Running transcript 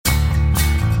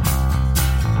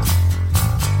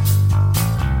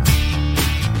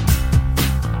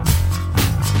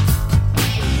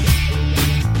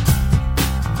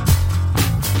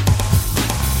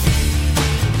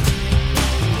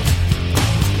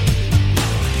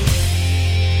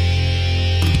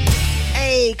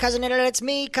Cousin Internet. It's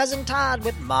me, Cousin Todd,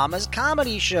 with Mama's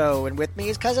Comedy Show. And with me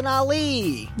is Cousin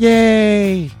Ali.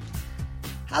 Yay!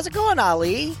 How's it going,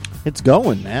 Ali? It's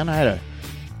going, man. I had an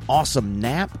awesome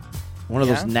nap. One of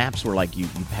Yeah? those naps where like you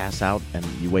pass out and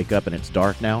you wake up and it's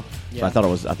dark now. So Yeah. I thought it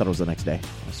was the next day.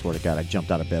 I swear to God, I jumped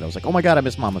out of bed. I was like, oh my God, I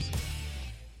miss Mama's.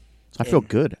 So I feel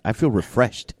good. I feel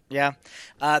refreshed. Yeah.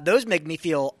 Those make me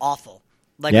feel awful.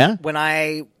 Like Yeah? when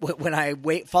I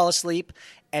fall asleep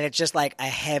and it's just like a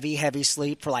heavy, heavy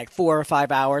sleep for like 4 or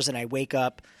 5 hours and I wake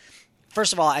up.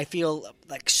 First of all, I feel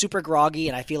like super groggy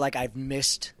and I feel like I've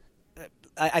missed.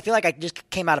 I feel like I just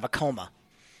came out of a coma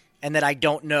and that I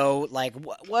don't know like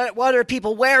what are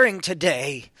people wearing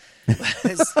today?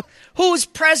 Who's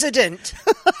president?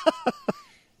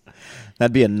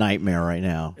 That'd be a nightmare right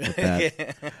now. With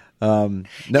that. No.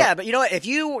 Yeah, but you know what? If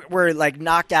you were like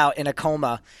knocked out in a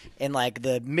coma in like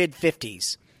the mid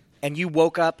 50s and you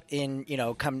woke up in,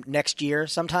 come next year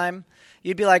sometime,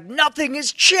 you'd be like, nothing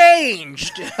has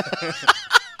changed.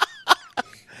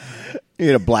 You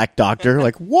get a black doctor,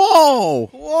 like, whoa!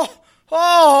 Whoa.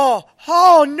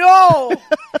 Oh, no.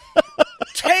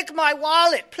 Take my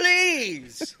wallet,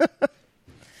 please.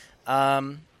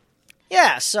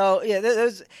 Yeah, so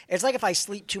it's like if I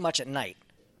sleep too much at night.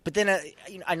 But then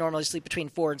I normally sleep between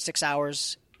 4 and 6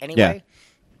 hours anyway. Yeah.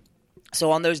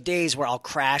 So on those days where I'll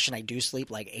crash and I do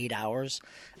sleep like 8 hours,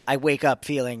 I wake up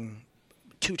feeling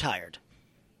too tired.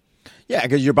 Yeah,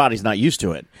 because your body's not used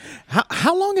to it.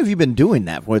 How long have you been doing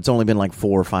that? Where it's only been like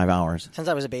 4 or 5 hours? Since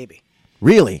I was a baby.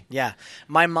 Really? Yeah.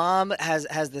 My mom has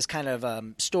this kind of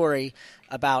story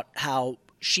about how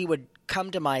she would come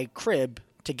to my crib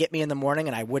to get me in the morning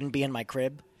and I wouldn't be in my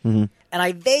crib. Mm-hmm. And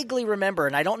I vaguely remember,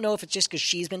 and I don't know if it's just because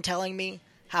she's been telling me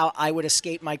how I would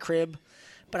escape my crib,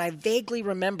 but I vaguely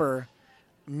remember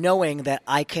knowing that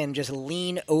I can just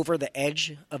lean over the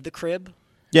edge of the crib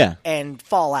and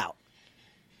fall out.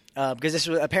 Because this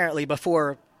was apparently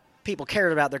before people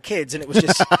cared about their kids, and it was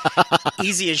just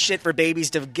easy as shit for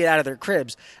babies to get out of their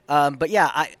cribs. But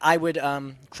yeah, I would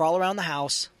crawl around the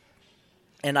house,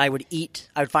 and I would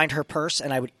find her purse,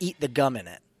 and I would eat the gum in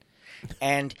it.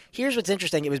 And here's what's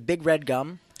interesting. It was Big Red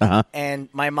gum, and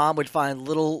my mom would find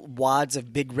little wads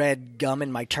of Big Red gum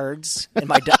in my turds, in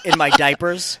my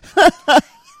diapers.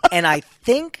 And I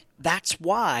think that's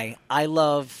why I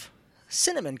love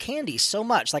cinnamon candy so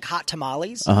much. Like hot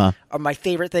tamales are my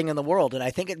favorite thing in the world. And I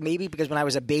think it maybe because when I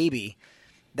was a baby,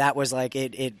 that was like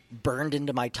it burned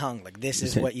into my tongue. Like, this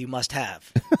is what you must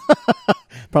have.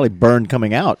 Probably burned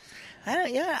coming out.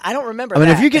 I don't remember. I mean,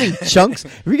 that. if you're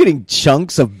getting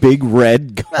chunks of Big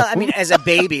Red gum. Well, I mean, as a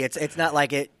baby, it's not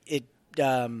like it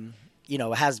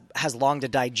has long to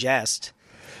digest.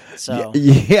 So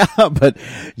Yeah, but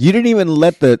you didn't even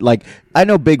let I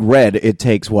know Big Red, it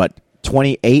takes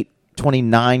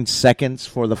 29 seconds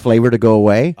for the flavor to go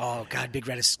away. Oh God, Big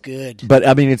Red is good. But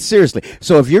I mean, it's seriously.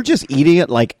 So if you're just eating it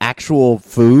like actual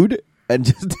food and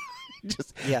just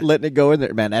letting it go in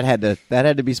there, man, that had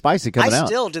to be spicy coming out. I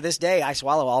still, to this day, I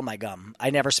swallow all my gum. I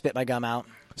never spit my gum out.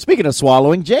 Speaking of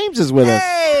swallowing, James is with us.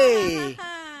 Hey,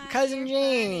 Cousin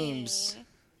James.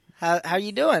 How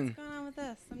you doing? What's going on with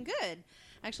this? I'm good.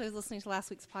 Actually, I was listening to last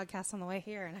week's podcast on the way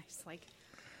here, and I just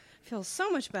feel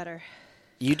so much better.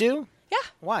 You do? Yeah.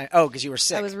 Why? Oh, because you were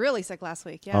sick. I was really sick last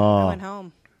week. Yeah, Oh. I went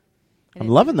home. I'm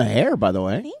loving the hair, by the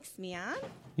way. Thanks, man.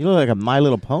 You look like a My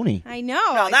Little Pony. I know.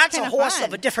 No, it's that's a kinda horse fun.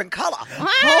 of a different color.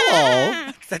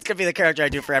 Oh. That's going to be the character I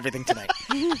do for everything tonight.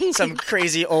 Some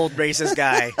crazy old racist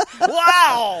guy.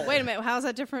 Wow! Wait a minute. How is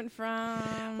that different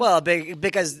from? Well,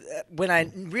 because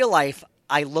in real life,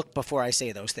 I look before I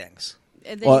say those things.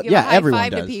 And then Well, you give yeah, a high everyone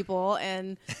five to does. people,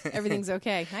 and everything's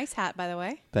okay. Nice hat, by the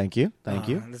way. Thank you. Thank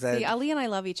you. See, Ali and I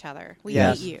love each other. We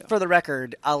Yes. hate you. For the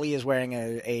record, Ali is wearing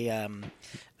a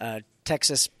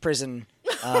Texas prison.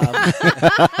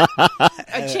 A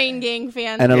chain gang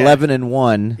fan. An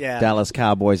 11-1 Yeah. Dallas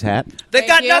Cowboys hat. They Thank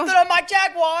got you. nothing on my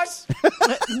Jaguars.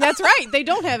 That's right. They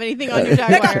don't have anything on your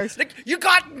Jaguars. You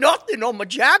got nothing on my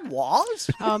Jaguars.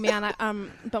 Oh man,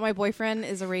 but my boyfriend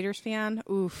is a Raiders fan.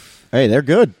 Oof, Hey, they're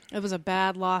good. it was a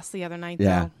bad loss the other night.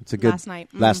 Yeah, though. it's a good last night.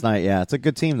 Last night, yeah, it's a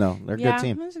good team though. They're a Yeah, good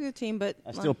team. it was a good team, but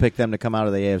I still pick them to come out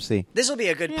of the AFC. This will be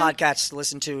a good Yeah. podcast to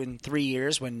listen to in 3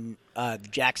 years when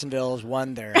Jacksonville's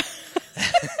won their.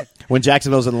 When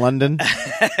Jacksonville's in London,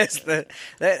 Hey,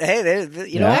 you know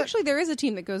Yeah. what? actually there is a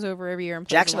team that goes over every year. And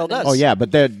plays in Jacksonville London. does. oh yeah,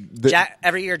 but they're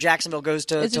Every year Jacksonville goes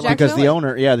to Is it London. because the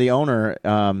Jacksonville? owner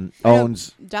I know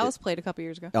owns Dallas played a couple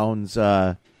years ago.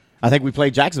 I think we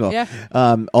played Jacksonville. Yeah.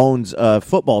 Owns a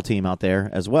football team out there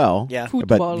as well. Yeah.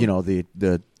 Football. But you know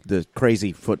the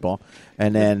crazy football,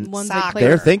 and then Ones Soccer.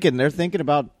 they play. they're thinking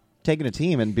about taking a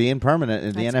team and being permanent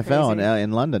in the That's NFL crazy.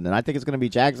 in London, and I think it's going to be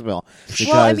Jacksonville. Because,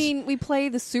 Well, I mean, we play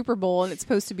the Super Bowl, and it's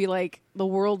supposed to be like the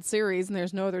World Series, and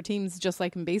there's no other teams, just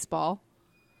like in baseball.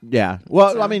 yeah.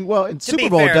 Well, I mean, in Super be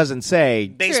Bowl fair, it doesn't say.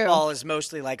 Baseball is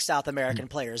mostly like South American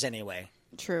players anyway.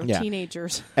 True, Yeah.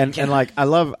 teenagers. And like I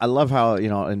love how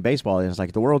in baseball it's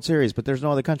like the World Series, but there's no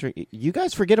other country. You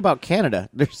guys forget about Canada.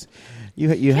 There's you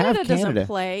have Canada doesn't Canada.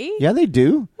 play. Yeah, they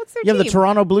do. What's their you have the team?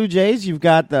 Toronto Blue Jays. You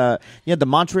had the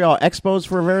Montreal Expos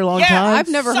for a very long time. I've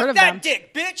never Suck heard of that them.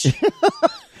 dick, bitch.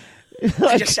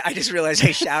 I just realized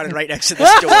I shouted right next to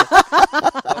this door.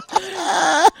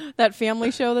 That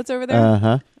family show that's over there.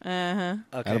 Uh-huh. Okay.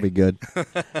 That'll be good.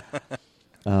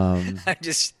 I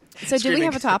just. So, did we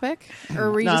have a topic,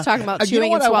 or were you just talking about You know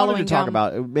chewing what and I wanted swallowing to talk gum?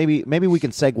 about? Maybe we can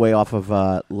segue off of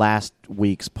last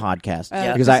week's podcast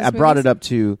Yeah. because I Christmas brought movies? it up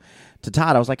to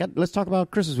Todd. I was like, let's talk about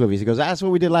Christmas movies. He goes, that's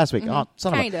what we did last week. Oh,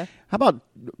 son of a- Kinda. How about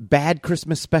bad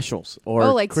Christmas specials or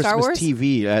Oh, like Christmas Star Wars?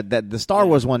 TV? The Star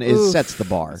Wars one Oof. sets the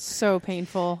bar. So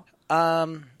painful.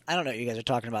 I don't know what you guys are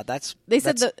talking about. They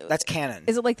said that's canon.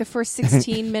 Is it like the first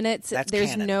 16 minutes? That's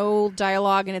there's canon. no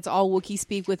dialogue, and it's all Wookiee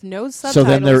speak with no subtitles. So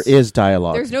then there is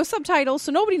dialogue. There's no subtitles,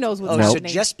 so nobody knows what's Oh, so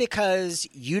happening. just because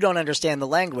you don't understand the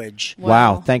language,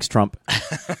 Wow. Thanks, Trump.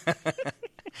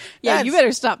 Yeah, you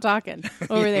better stop talking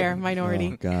over there, Oh,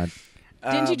 minority. God.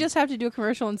 Didn't you just have to do a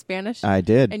commercial in Spanish? I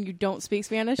did. And you don't speak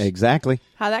Spanish? Exactly.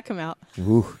 How'd that come out?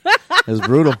 Ooh. It was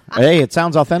brutal. Hey, it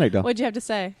sounds authentic, though. What'd you have to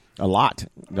say? A lot.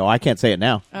 No, I can't say it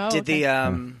now. Oh, did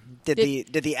okay.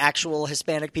 did the actual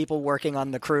Hispanic people working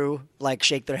on the crew like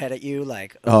shake their head at you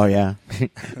like? Oh yeah,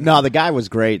 no, the guy was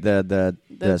great. The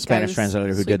guy Spanish who's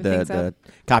translator who did sweeping things the up.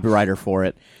 copywriter for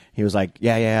it. He was like,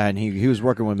 yeah, and he was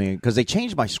working with me because they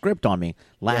changed my script on me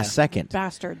last second,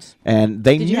 Bastards. and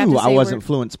they Did you have knew to I say wasn't word-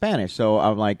 fluent Spanish. So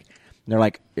I'm like, they're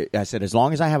like, I said, as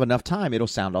long as I have enough time, it'll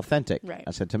sound authentic. Right.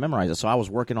 I said to memorize it. So I was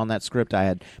working on that script. I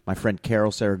had my friend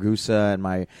Carol Saragusa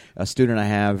and a student I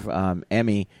have,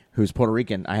 Emmy, who's Puerto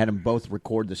Rican. I had them both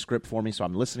record the script for me, so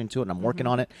I'm listening to it and I'm working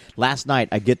on it. Last night,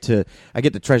 I get to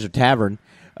Treasure Tavern.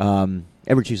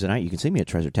 Every Tuesday night, you can see me at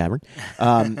Treasure Tavern,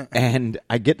 and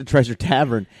I get to Treasure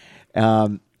Tavern.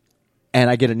 And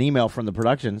I get an email from the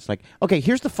production. It's like, okay,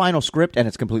 here's the final script, and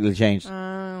it's completely changed.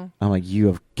 I'm like, you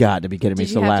have got to be kidding me.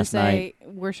 Did So you have last to say,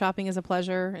 night, we're shopping is a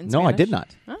pleasure in no, I Spanish? did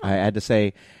not. Oh. I had to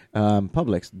say,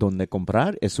 Publix, donde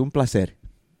comprar es un placer.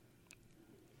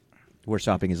 Where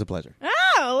shopping is a pleasure.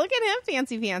 Oh, look at him,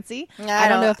 fancy. I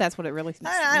don't know if that's what it really means.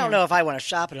 I don't know if I want to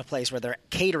shop in a place where they're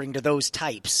catering to those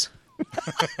types.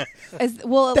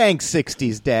 Well, Thanks,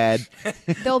 60s dad.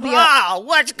 there'll be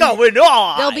What's going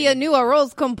on? there'll be a new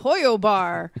arroz con pollo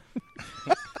bar.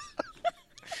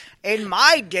 In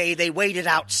my day, they waited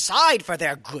outside for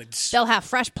their goods. They'll have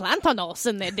fresh plantanos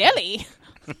in their deli.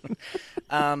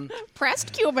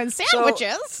 Pressed Cuban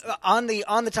sandwiches. On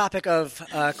the topic of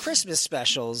Christmas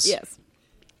specials, Yes.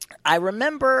 I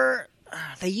remember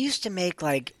they used to make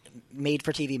like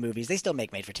made-for-TV movies. They still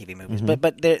make made-for-TV movies,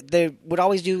 but they would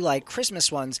always do like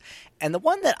Christmas ones. And the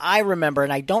one that I remember,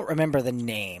 and I don't remember the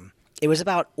name, it was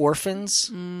about orphans.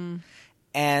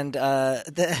 And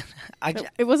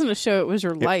It wasn't a show; it was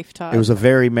your life, Todd. It was a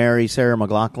very merry Sarah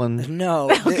McLachlan. no,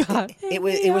 it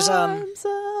was Arms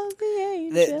of the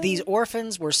angel. these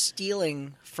orphans were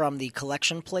stealing from the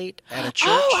collection plate at a church.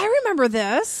 Oh, I remember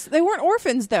this. They weren't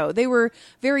orphans, though. They were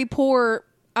very poor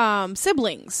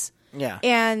siblings. Yeah.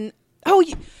 And I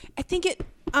think it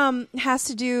has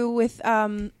to do with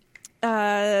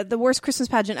the worst Christmas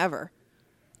pageant ever.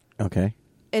 Okay.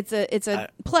 It's a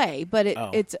play, but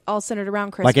it's all centered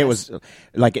around Christmas.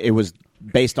 Like it was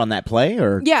based on that play,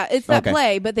 or Yeah, it's that Okay.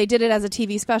 play, but they did it as a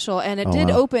TV special, and it did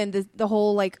wow. open the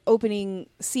whole like opening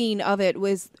scene of it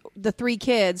was the three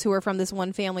kids who are from this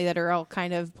one family that are all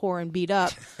kind of poor and beat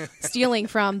up, stealing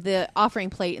from the offering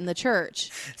plate in the church.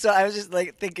 So I was just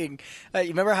like thinking, you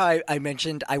remember how I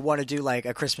mentioned I want to do like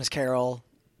a Christmas Carol,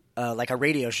 like a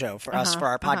radio show for us for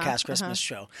our podcast Christmas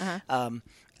show.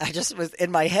 I just was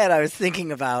in my head. I was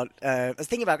thinking about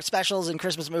specials and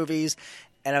Christmas movies,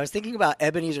 and I was thinking about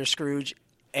Ebenezer Scrooge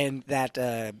and that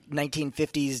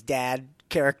 1950s dad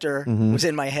character was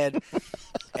in my head,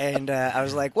 and I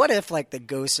was like, what if like the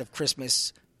ghost of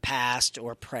Christmas past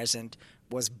or present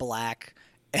was black?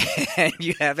 And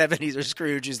you have Ebenezer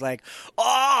Scrooge who's like,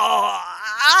 oh,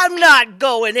 I'm not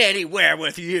going anywhere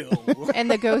with you.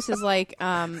 And the ghost is like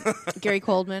Gary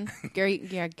Coleman. Gary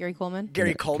Coleman.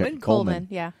 Gary Coleman? Coleman,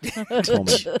 yeah.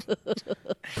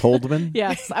 Coldman?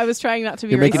 Yes, I was trying not to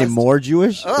be You're making him racist. more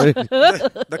Jewish?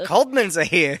 The Coldmans are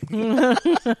here.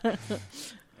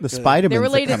 The Spidermans They're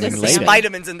related are coming to The later.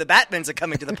 Spidermans and the Batmans are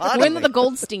coming to the party. When the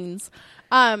Goldsteins.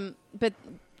 But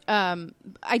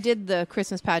I did the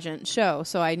Christmas pageant show,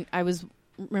 so I was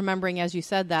remembering as you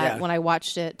said that when I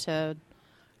watched it to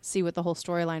see what the whole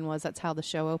storyline was. That's how the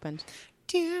show opened.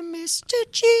 Dear Mr.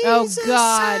 Jesus, Oh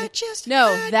God! I just No,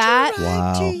 had that to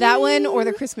write to that you. one or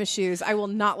the Christmas shoes. I will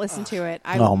not listen to it.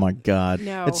 Oh my God!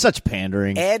 No. It's such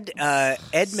pandering. Ed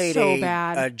made So a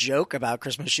bad. joke about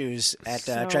Christmas shoes at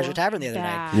So Treasure Tavern the other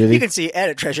bad. night. Did he? You can see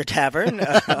Ed at Treasure Tavern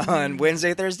on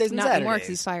Wednesday, Thursdays, and Not Saturdays. anymore because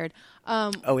he's fired.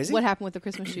 Is he? What happened with the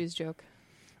Christmas shoes joke?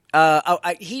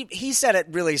 He said it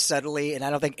really subtly, and I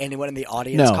don't think anyone in the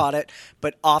audience No. caught it.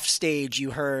 But off stage,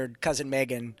 you heard Cousin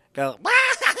Megan go,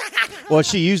 Well,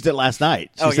 she used it last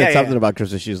night. She said yeah. something about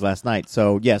Christmas shoes last night.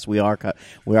 So yes, we are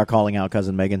calling out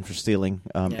Cousin Megan for stealing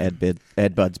Ed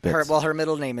Bud's bits. her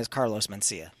middle name is Carlos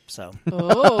Mencia. So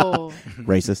Oh,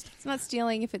 Racist. it's not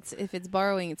stealing if it's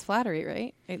borrowing. It's flattery,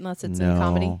 right? Unless it's in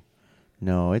comedy.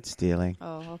 No, it's stealing.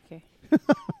 Oh, okay.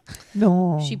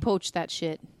 No. She poached that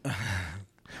shit.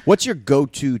 What's your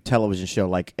go-to television show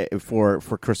like for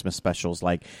Christmas specials?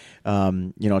 Like,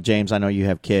 James, I know you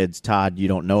have kids. Todd, you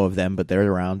don't know of them, but they're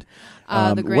around.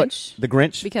 The Grinch. The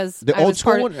Grinch? Because the I old was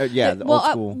school part one? of, The old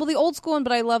school. Well, the old school one,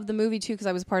 but I love the movie too because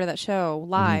I was part of that show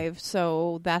live.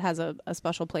 So that has a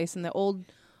special place. And the old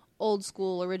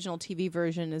school original TV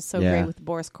version is so great with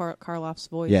Boris Karloff's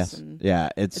voice. Yes. And Yeah,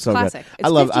 it's so classic. good. It's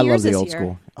I love 50 years the this old year.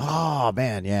 school. Oh,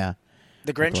 man, yeah.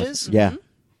 the Grinches. Yeah.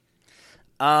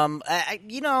 I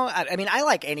mean, I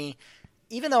like any.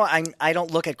 Even though I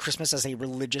don't look at Christmas as a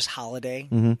religious holiday,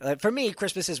 for me,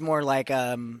 Christmas is more like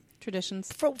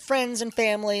traditions. for friends and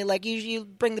family. Like you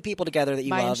bring the people together that you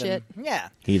Buying love. shit. And, yeah.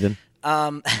 Heathen.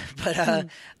 But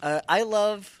I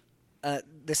love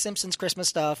the Simpsons Christmas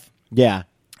stuff. Yeah.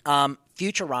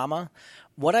 Futurama.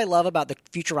 What I love about the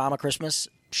Futurama Christmas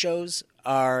shows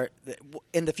are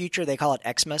in the future they call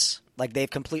it Xmas. Like they've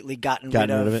completely gotten rid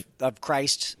of it. of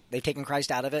Christ. They've taken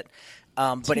Christ out of it.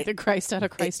 But The Christ out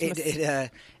of Christmas.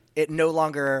 it no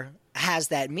longer has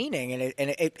that meaning, and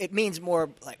it means more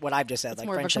like what I've just said, It's like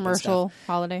more of a friendship and commercial stuff.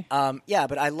 holiday. Yeah,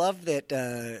 but I love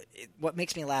that. What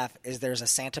makes me laugh is there's a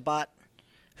Santa bot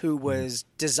who was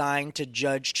designed to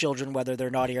judge children whether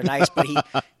they're naughty or nice, but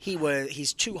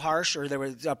he's too harsh, or there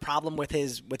was a problem with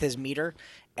his meter,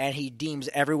 and he deems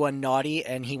everyone naughty,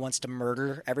 and he wants to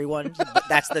murder everyone. But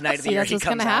that's the night of the See, year that's he what's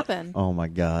comes going to out. happen. Oh, my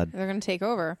God. They're going to take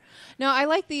over. No, I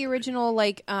like the original,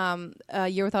 like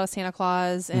Year Without a Santa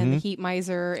Claus and the Heat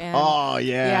Miser and Oh,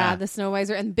 yeah. yeah, the Snow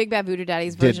Miser and Big Bad Voodoo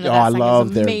Daddy's version of I that love song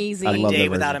is their- amazing. I love Day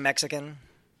their Without version. a Mexican.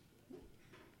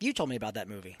 You told me about that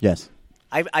movie. Yes.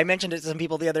 I mentioned it to some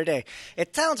people the other day.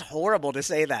 It sounds horrible to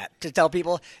say that, to tell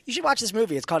people you should watch this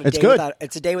movie. It's called It's good.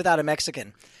 It's A Day Without a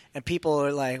Mexican, and people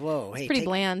are like, "Whoa, hey, Pretty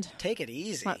bland. Take it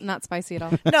easy." Not spicy at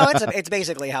all. No, it's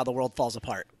basically how the world falls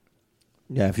apart.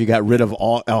 Yeah, if you got rid of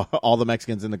all the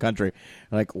Mexicans in the country,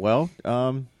 like, well,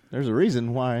 there's a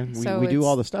reason why So we do it's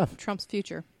all the stuff. Trump's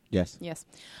future. Yes. Yes.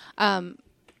 I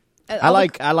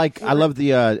love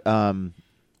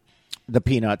the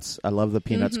Peanuts. I love the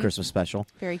Peanuts Christmas special.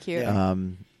 Very cute. Yeah.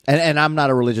 And I'm not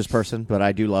a religious person, but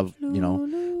I do love,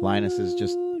 Linus is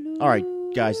just, all right,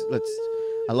 guys,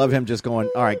 I love him just going,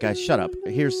 all right, guys, shut up.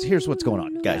 Here's what's going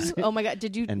on, guys. Oh my God!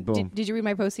 Did you And boom. did you read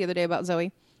my post the other day about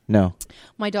Zoe? No.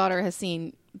 My daughter has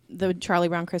seen the Charlie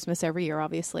Brown Christmas every year,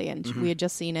 obviously, and we had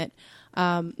just seen it.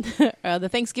 The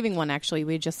Thanksgiving one, actually,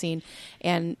 we had just seen,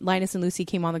 and Linus and Lucy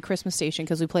came on the Christmas station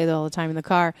because we play that all the time in the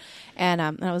car, and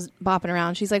I was bopping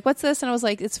around. She's like, "What's this?" And I was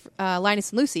like, "It's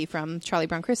Linus and Lucy from Charlie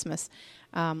Brown Christmas."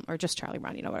 Or just Charlie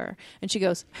Brown, whatever. And she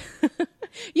goes,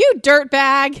 "You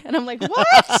dirtbag!" And I'm like,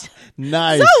 "What?"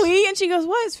 Nice. Zoe, and she goes,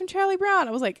 "What? It's from Charlie Brown."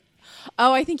 I was like,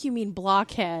 "Oh, I think you mean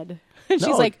blockhead." And she's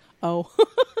No. like, "Oh."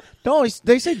 No,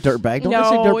 they say dirtbag. Don't No, they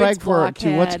say dirtbag it's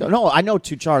to what's blockhead. No, I know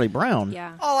to Charlie Brown.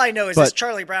 Yeah. All I know is But- this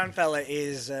Charlie Brown fella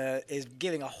is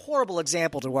giving a horrible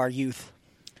example to our youth.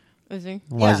 Is he?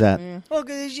 Why is Yeah. that? Well,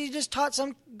 because you just taught some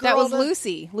girl That was to-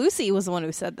 Lucy. Lucy was the one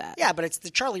who said that. Yeah, but it's the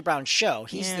Charlie Brown show.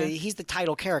 He's Yeah. he's the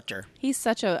title character. He's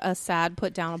such a sad,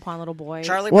 put down upon little boy.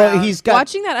 Charlie Well, Brown. he's got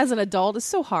Watching that as an adult is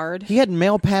so hard. he had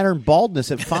male pattern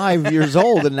baldness at 5 years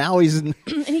old, and now he's in.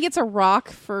 And he gets a rock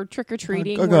for trick or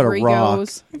treating I got wherever a he rock.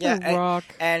 goes. I yeah, got a rock.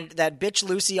 and that bitch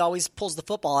Lucy always pulls the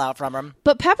football out from him.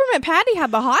 But Peppermint Patty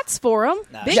had the hots for him.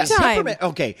 Nah, Big yeah, time. Peppermint,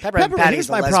 okay, Peppermint Patty's Here's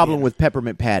the my lesbian. problem with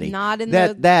Peppermint Patty. Not in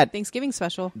that the Thanksgiving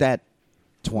special. that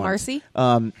twat. Marcy?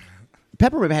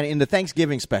 Peppermint Patty in the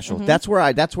Thanksgiving special. That's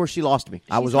where she lost me.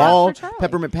 I was hot all for Charlie.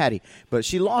 Peppermint Patty, but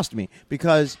she lost me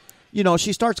because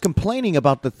she starts complaining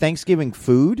about the Thanksgiving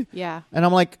food. Yeah. And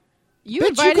I'm like, You bitch, you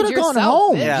invited could have gone yourself,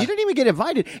 home. bitch. Yeah. You didn't even get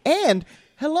invited. And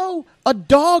Hello, a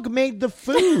dog made the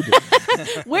food.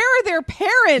 Where are their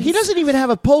parents? He doesn't even have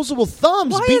opposable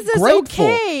thumbs. Why Be is this grateful.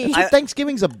 okay? That's what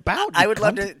Thanksgiving's about. I you would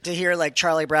love cunt. to hear like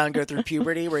Charlie Brown go through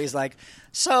puberty, where he's like,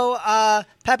 "So,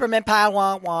 peppermint pie,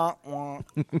 wah wah wah."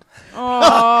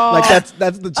 Like that's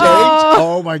the change.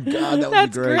 Oh my god, that would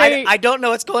That's be great. great. I don't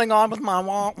know what's going on with my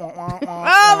wah wah wah wah.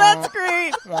 Oh, that's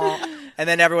great. wah. And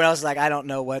then everyone else is like, "I don't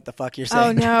know what the fuck you're Oh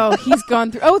saying." no, he's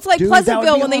gone through. Oh, it's like Dude, that would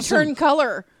Pleasantville be when they awesome. turn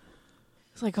color.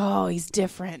 It's like, oh, he's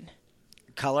different.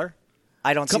 Color?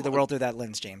 I don't see the world through that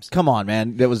lens, James. Come on,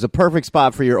 man. That was the perfect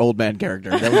spot for your old man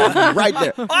character. That was right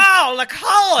there. Oh, the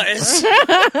colors!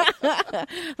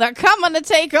 They're coming to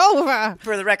take over.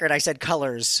 For the record, I said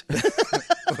colors,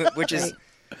 which is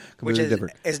Completely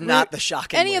different. is not the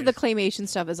shocking. Any of the word. claymation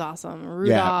stuff is awesome.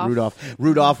 Yeah, Rudolph.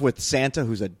 Rudolph with Santa,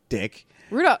 who's a dick.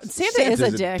 Santa is Santa's a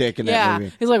a dick. dick in that yeah.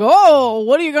 movie. He's like, oh,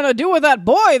 what are you gonna do with that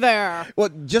boy there? Well,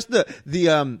 just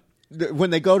the when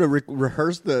they go to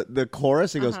rehearse the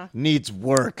chorus, he goes, needs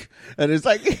work, and it's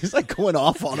like he's like going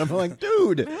off on him. I'm like,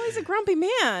 dude, Oh, he's a grumpy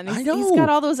man. I He's know. got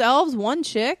all those elves. One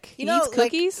chick. He eats like,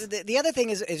 cookies. the other thing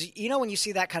is when you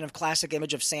see that kind of classic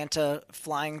image of Santa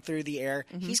flying through the air,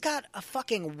 he's got a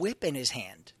fucking whip in his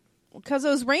hand. Because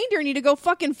those reindeer need to go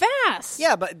fucking fast.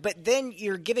 Yeah, but then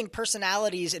you're giving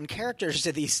personalities and characters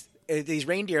to these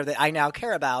reindeer that I now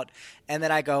care about, and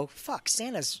then I go, fuck,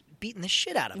 Santa's beating the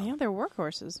shit out of them. Yeah, they're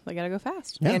workhorses. They gotta go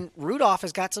fast. Yeah. And Rudolph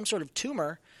has got some sort of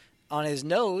tumor on his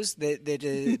nose that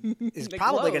is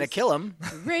probably going to glows. kill him.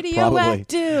 probably.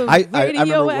 Radioactive. I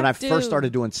remember when I Radioactive. first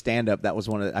started doing stand up. That was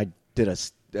I did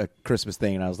a Christmas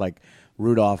thing, and I was like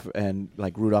Rudolph, and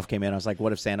like Rudolph came in. I was like,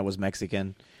 what if Santa was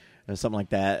Mexican? Or something like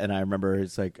that. And I remember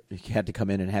it's like he had to come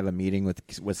in and have a meeting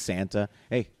with Santa.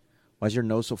 Hey, why's your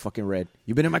nose so fucking red?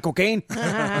 You been in my cocaine?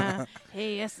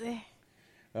 Hey, yes.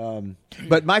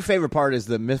 But my favorite part is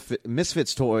the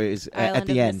Misfits toys Island at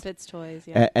the of end. Misfits toys.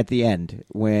 Yeah. At the end,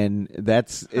 when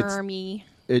it's Hermie.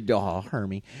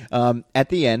 Hermie. At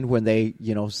the end, when they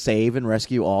save and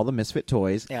rescue all the Misfit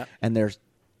toys, Yeah. and they're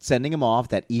sending them off,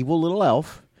 that evil little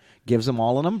elf gives them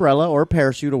all an umbrella or a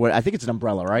parachute or what. I think it's an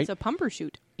umbrella, right? It's a pumper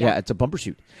shoot. Yeah, it's a bumper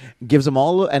chute. Gives them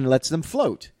all and lets them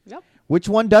float. Yep. Which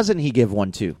one doesn't he give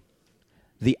one to?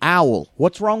 The owl.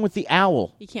 What's wrong with the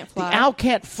owl? He can't fly. The owl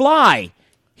can't fly.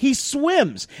 He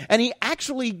swims. And he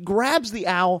actually grabs the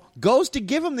owl, goes to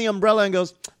give him the umbrella and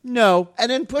goes, no, and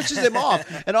then pushes him off.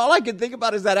 And all I can think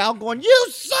about is that owl going, you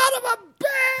son of a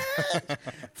bitch!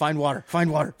 Find water,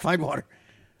 find water, find water.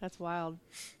 That's wild.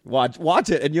 Watch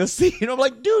it, and you'll see. I'm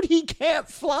like, dude, he can't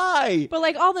fly. But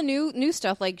like all the new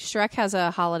stuff, like Shrek has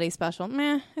a holiday special.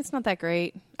 Meh, it's not that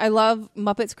great. I love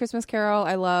Muppets Christmas Carol.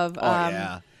 I love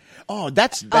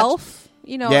That's Elf.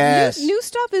 Yes. New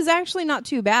stuff is actually not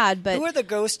too bad. But Who are the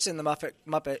ghosts in the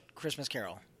Muppet Christmas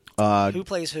Carol? Who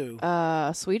plays who?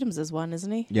 Sweetums is one,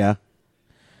 isn't he? Yeah.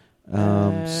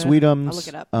 Sweetums. I'll look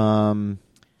it up.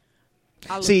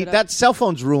 I'll look See, it up. that cell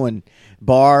phones ruin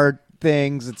bar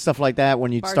things and stuff like that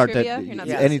when you Bar start trivia? that You're not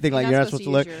anything supposed- like you're you're not not supposed to supposed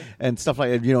look to use and stuff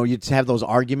like that. You just have those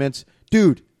arguments,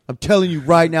 dude. I'm telling you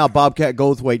right now, Bobcat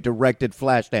Goldthwait directed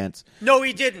Flashdance. No,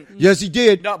 he didn't. Yes, he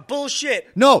did. No, bullshit.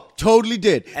 No, totally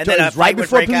did. And So then it a was right fight would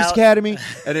before break Police out. Academy,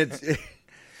 and it's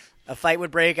A fight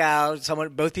would break out.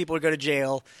 Both people would go to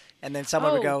jail, and then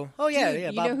someone would go, "Oh yeah, dude, yeah."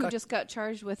 You Bob know who Cook- just got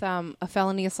charged with a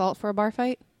felony assault for a bar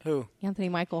fight? who? Anthony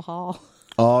Michael Hall.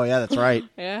 oh yeah, that's right.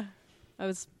 Yeah, that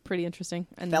was pretty interesting.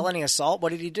 And Felony assault. What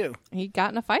did he do? he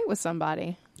got in a fight with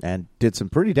somebody. And did some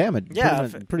pretty damage. Yeah,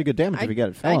 pretty good damage if he got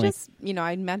it felony. I just,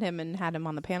 I met him and had him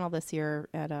on the panel this year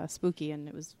at Spooky, and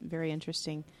it was very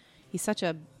interesting. He's such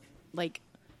a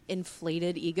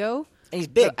inflated ego. And he's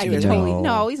big I too. could isn't he? totally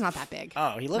no, he's not that big.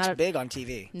 Oh, he looks Not- big on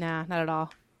TV. Nah, not at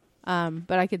all.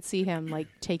 But I could see him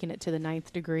taking it to the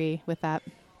 9th degree with that.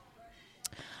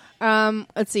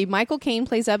 Let's see. Michael Caine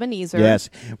plays Ebenezer. Yes,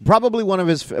 probably one of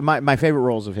his my favorite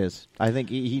roles of his. I think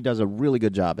he does a really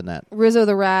good job in that. Rizzo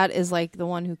the Rat is the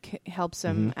one who helps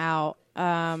him Mm-hmm. out.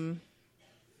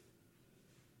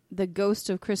 The Ghost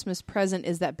of Christmas Present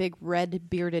is that big red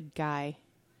bearded guy.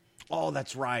 Oh,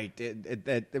 that's right.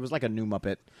 It was like a new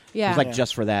Muppet. Yeah. It was like Yeah.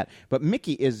 just for that. But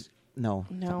Mickey is no,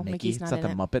 it's No, not Mickey. Mickey's It's not not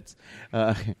the in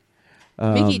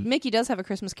Muppets. Mickey does have a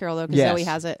Christmas Carol though because yes. Zoe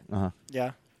has it.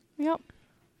 Yeah. Yep.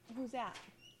 Who's that?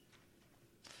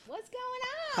 What's going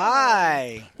on?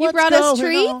 Hi. You What's brought us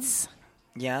going on? treats.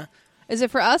 Yeah. Is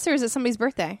it for us or is it somebody's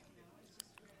birthday?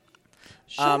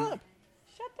 Shut up.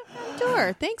 Shut the front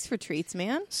door. Thanks for treats,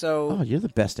 man. So, Oh, you're the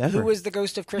best ever. who was the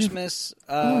Ghost of Christmas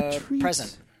treats.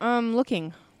 present?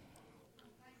 Looking.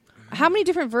 How many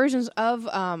different versions of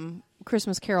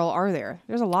Christmas Carol are there?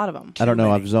 There's a lot of them. I don't know.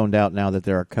 many. I've zoned out now that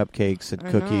there are cupcakes and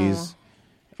cookies.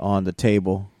 on the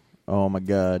table. Oh my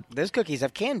God! Those cookies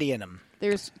have candy in them.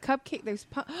 There's cupcake. There's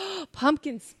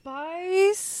pumpkin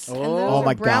spice. and Oh. those Oh are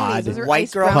my brownies. God. Those are White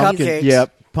iced girl brownies. cupcakes.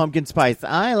 Yep, pumpkin spice.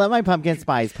 I love my pumpkin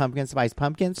spice. Pumpkin spice.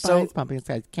 Pumpkin spice. So, pumpkin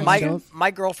spice. My Candles.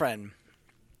 my girlfriend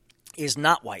is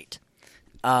not white.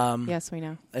 Yes, we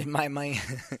know.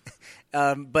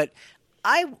 But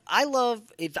I love,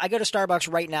 if I go to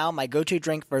Starbucks right now, my go-to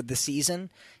drink for the season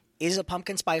is a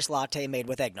pumpkin spice latte made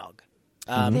with eggnog.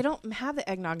 They don't have the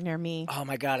eggnog near me. Oh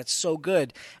my God, it's so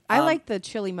good. I like the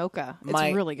chili mocha. It's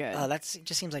really good. It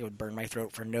just seems like it would burn my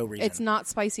throat for no reason. It's not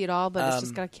spicy at all, but it's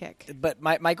just got a kick. But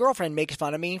my girlfriend makes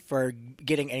fun of me for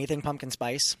getting anything pumpkin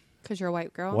spice. Because you're a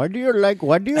white girl. What do you like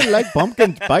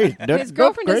pumpkin spice? That's His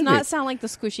girlfriend so does not crazy. sound like the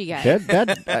squishy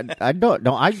guy. I don't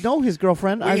know. I know his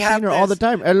girlfriend. I've have seen her all the this-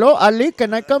 time. Hello, Ali,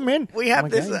 can I come in? We have Oh my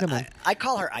this. God, come in. I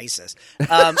call her ISIS,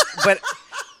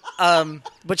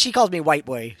 but she calls me White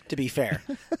Boy. To be fair,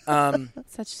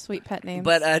 Such sweet pet names.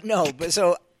 but no. But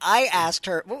so I asked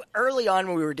her early on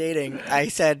when we were dating. I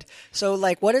said, "So,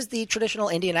 like, what is the traditional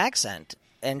Indian accent?"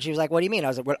 And she was like, "What do you mean?" I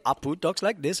was like, "Well, Apu talks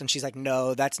like this," and she's like,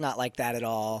 "No, that's not like that at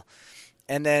all."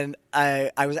 And then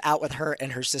I was out with her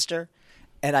and her sister,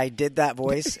 and I did that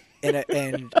voice.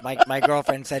 And my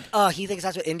girlfriend said, "Oh, he thinks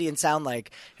that's what Indians sound like."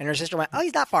 And her sister went, "Oh,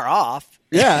 he's not far off."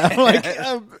 Yeah, I'm like,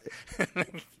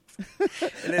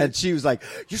 and she was like,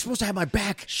 "You're supposed to have my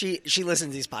back." She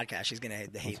listens to these podcasts. She's gonna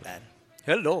hate that.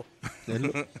 Hello.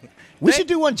 We should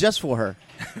do one just for her.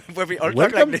 Where we all talk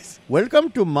Welcome, like this.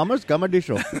 welcome to Mama's Comedy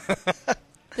Show.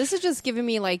 This is just giving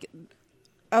me like,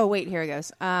 oh wait, here it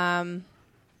goes. Kermit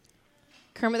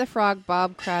the Frog,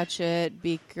 Bob Cratchit,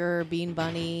 Beaker, Bean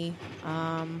Bunny.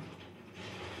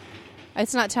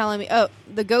 It's not telling me. Oh,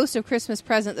 the Ghost of Christmas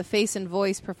Present, the face and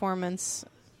voice performance.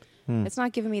 It's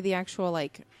not giving me the actual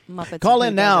like Muppets. Call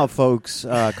and in who does now, it. folks.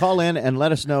 Call in and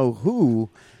let us know who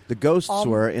the ghosts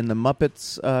were in the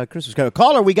Muppets Christmas Carol.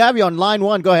 Caller, we got you on line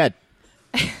one. Go ahead.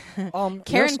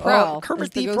 Karen Prowl is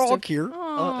Kermit the the ghost Frog of- here.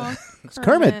 Aw, It's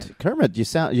Kermit. Kermit, you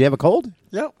have a cold?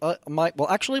 Yeah.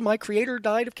 Actually, my creator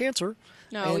died of cancer.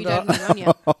 No, he And, died of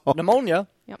pneumonia. Pneumonia.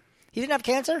 Yep. He didn't have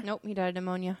cancer. Nope, he died of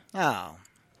pneumonia. Oh,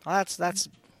 well, that's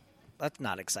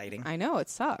not exciting. I know, it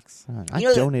sucks. I You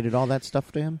know that- donated all that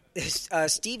stuff to him.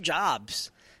 Steve Jobs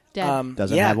Dead,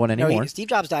 Doesn't have one anymore. Steve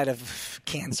Jobs died of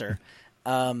cancer.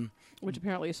 which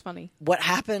apparently is funny. What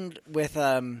happened with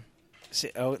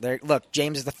there? Look,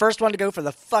 James is the first one to go for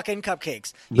the fucking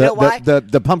cupcakes. You know why?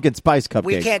 The pumpkin spice cupcake.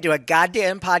 We can't do a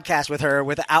goddamn podcast with her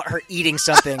without her eating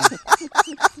something.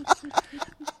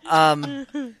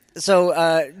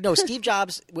 No, Steve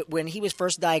Jobs, when he was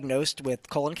first diagnosed with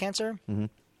colon cancer,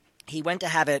 he went to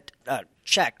have it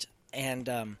checked, and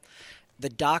the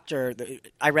doctor.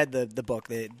 I read the book,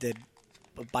 the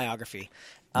biography.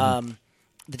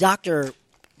 The doctor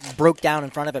broke down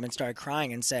in front of him and started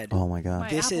crying and said, Oh my God. My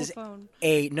this Apple is phone.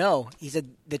 no. He said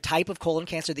the type of colon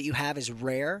cancer that you have is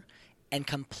rare and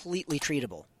completely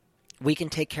treatable. We can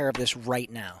take care of this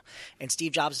right now. And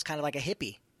Steve Jobs is kind of like a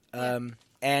hippie.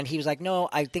 And he was like, no,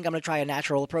 I think I'm going to try a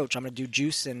natural approach. I'm going to do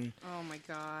juice and Oh my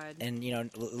god.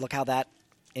 look how that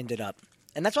ended up.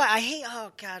 And that's why I hate,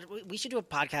 oh God, we should do a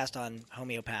podcast on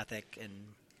homeopathic, and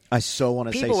I so want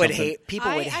to say people would something. hate, people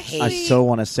I would actually- I hate. so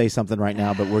want to say something right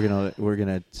now, but we're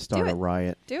gonna start Do a it.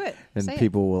 riot, Do it. and Say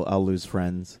I'll lose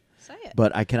friends. it. Say it.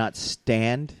 But I cannot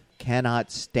stand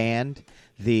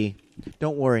the.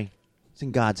 Don't worry, it's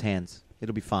in God's hands.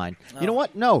 It'll be fine. You know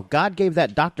what? No, God gave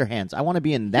that doctor hands. I want to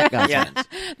be in that guy's Yeah. hands.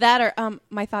 That or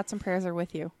my thoughts and prayers are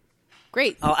with you.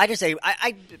 Great. Oh, I just say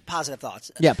I positive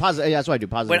thoughts. Yeah, positive. Yeah, that's what I do.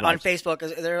 Positive. When on vibes.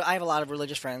 Facebook, I have a lot of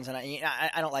religious friends, and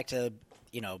I don't like to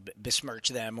besmirch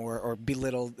them or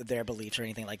belittle their beliefs or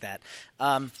anything like that.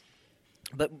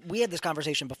 But we had this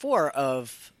conversation before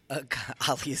of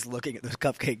Ali's looking at those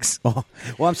cupcakes. Oh,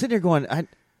 well, I'm sitting here going, I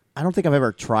don't think I've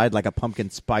ever tried like a pumpkin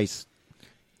spice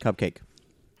cupcake.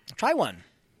 Try one.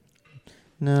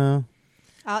 No.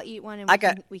 I'll eat one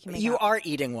and we can make You out. are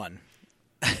eating one.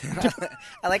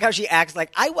 I like how she acts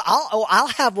like I'll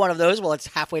have one of those while it's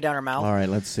halfway down her mouth. All right,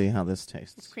 let's see how this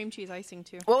tastes. Cream cheese icing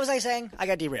too. What was I saying? I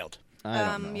got derailed. I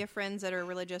don't know. You have friends that are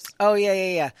religious. Oh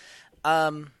yeah.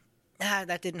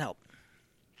 That didn't help.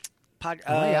 Oh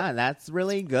my God, that's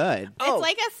really good. Oh. It's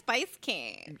like a spice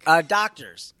cake.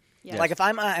 Doctors. Yes. Like if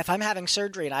I'm having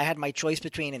surgery and I had my choice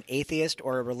between an atheist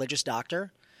or a religious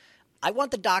doctor, I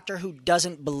want the doctor who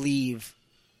doesn't believe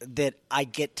that I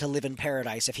get to live in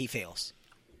paradise if he fails.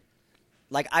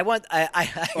 Like I want.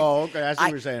 Oh, okay, I see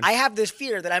what you're saying. I have this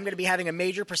fear that I'm going to be having a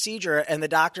major procedure, and the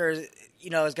doctor, is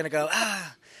going to go,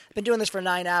 I've been doing this for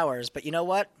 9 hours, but you know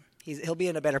what? He'll be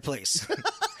in a better place.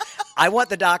 I want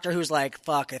the doctor who's like,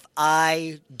 fuck, if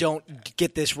I don't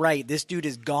get this right, this dude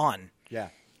is gone. Yeah.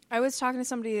 I was talking to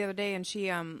somebody the other day, and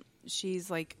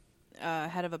she's like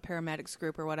head of a paramedics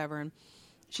group or whatever, and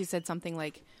she said something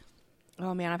like,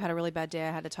 "Oh man, I've had a really bad day.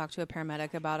 I had to talk to a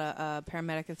paramedic about a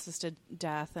paramedic assisted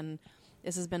death, and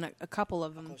this has been a couple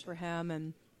of them for him,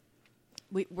 and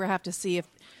we'll have to see if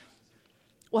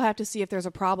there's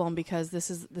a problem because this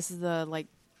is the like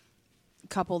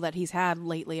couple that he's had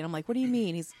lately." And I'm like, "What do you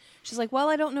mean?" She's like, "Well,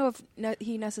 I don't know if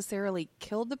he necessarily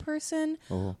killed the person,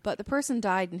 but the person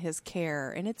died in his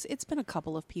care, and it's been a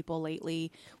couple of people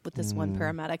lately with this one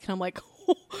paramedic." And I'm like,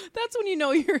 oh, "That's when you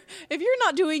know if you're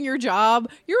not doing your job,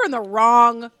 you're in the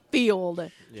wrong field."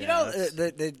 You know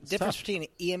the difference between an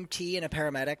EMT and a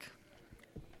paramedic?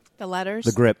 The letters,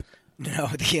 The grip. No,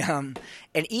 an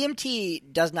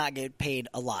EMT does not get paid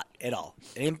a lot at all.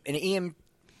 An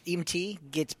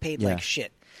EMT gets paid like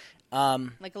shit.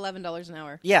 like $11 an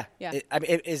hour. Yeah. Yeah.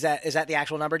 Is that the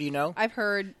actual number? Do you know? I've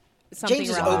heard something James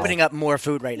is around opening up more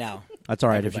food right now. That's all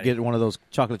right. Everybody. If you get one of those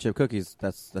chocolate chip cookies,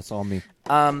 that's all me.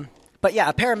 But yeah,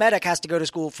 a paramedic has to go to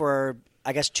school for,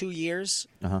 I guess, 2 years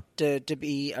to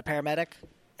be a paramedic,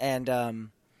 and an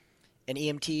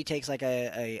EMT takes like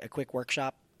a quick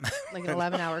workshop. like an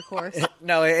 11-hour course.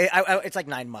 No, it's like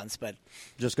 9 months, but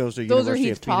Just goes to Those are University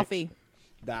Heath's of Phoenix. toffee.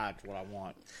 That's what I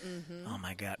want. oh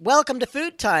my god! Welcome to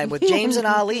Food Time with James and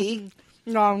Ali.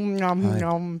 Nom, nom,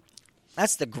 nom.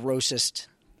 That's the grossest.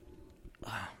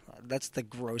 That's the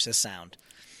grossest sound.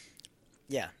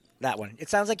 Yeah, that one. It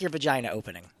sounds like your vagina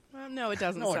opening. No, it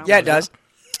doesn't No, it sound Yeah, like it does.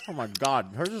 Oh my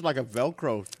God, hers is like a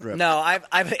Velcro strip. No, I've.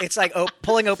 It's like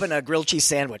pulling open a grilled cheese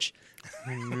sandwich.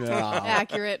 Yeah.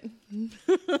 accurate.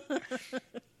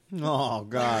 Oh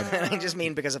God. I just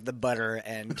mean because of the butter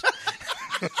and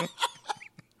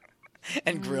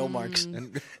and grill marks.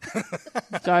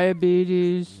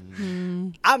 Diabetes.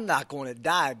 I'm not going to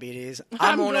diabetes.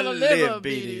 I'm going to live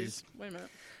beaties. Wait a minute.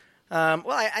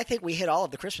 Well, I think we hit all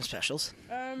of the Christmas specials.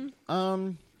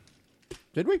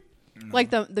 Did we? Like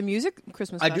the music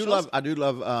Christmas I specials. do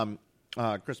love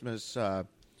Christmas.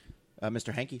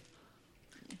 Mr. Hanky.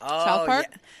 Oh, South Park?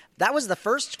 yeah. That was the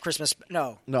first Christmas.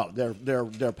 No, No,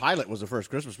 their pilot was the first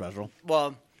Christmas special.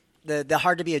 well, the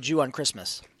Hard to Be a Jew on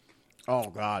Christmas. Oh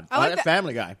God, I like that that-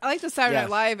 Family Guy. I like the Saturday Yeah.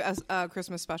 Night Live as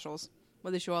Christmas specials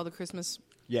where they show all the Christmas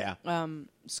Yeah.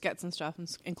 skits and stuff,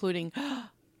 including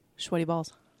sweaty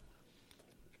balls.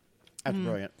 That's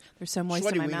brilliant. They're so moist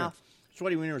Sweaty in my Wiener. mouth.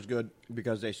 Sweaty Wiener is good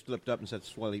because they slipped up and said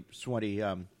sweaty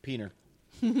peener.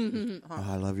 Oh,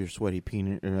 I love your sweaty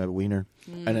wiener,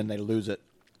 and then they lose it.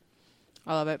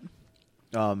 I love it.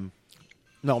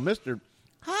 No, Mr.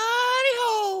 Howdy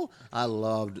Ho. I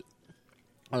loved it.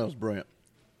 Oh, that was brilliant.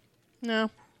 No.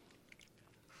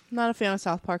 Not a fan of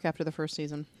South Park after the first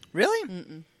season. Really?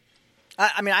 Mm-mm.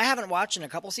 I mean, I haven't watched in a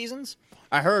couple seasons.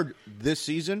 I heard this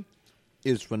season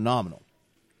is phenomenal.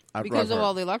 Because of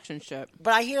all the election shit.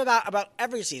 But I hear about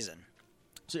every season.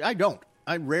 See, I don't.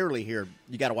 I rarely hear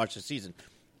you got to watch the season.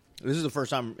 This is the first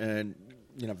time in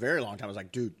a very long time I was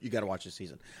like, dude, you got to watch this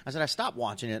season. I said I stopped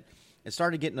watching it. It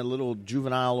started getting a little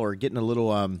juvenile or getting a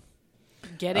little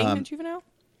Getting juvenile?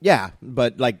 yeah,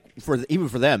 but like even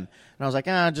for them. And I was like,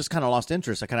 I just kind of lost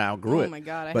interest. I kind of outgrew it. Oh my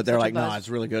God, I But had they're such a like, no, buzz. it's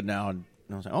really good now. And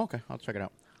I was like, oh, okay, I'll check it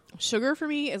out. Sugar for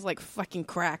me is like fucking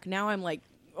crack. Now I'm like,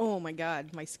 oh my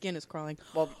God, my skin is crawling.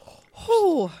 Well,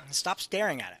 Oh, stop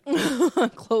staring at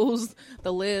it. close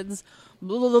the lids.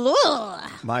 Blah, blah, blah,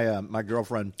 blah. My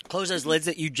girlfriend, Close those lids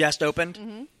that you just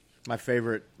opened.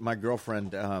 my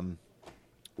girlfriend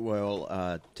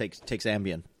takes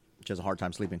Ambien. She has a hard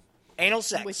time sleeping. Anal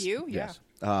sex. With you? Yeah.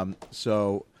 Yes.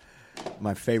 So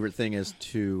my favorite thing is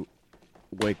to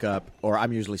wake up, or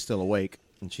I'm usually still awake,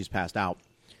 and she's passed out,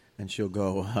 and she'll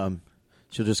go.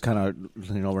 She'll just kind of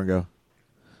lean over and go,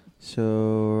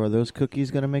 "So are those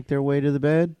cookies going to make their way to the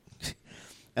bed?"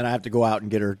 And I have to go out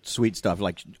and get her sweet stuff,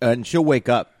 and she'll wake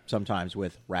up sometimes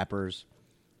with wrappers,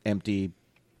 empty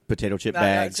potato chip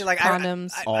bags. So, like,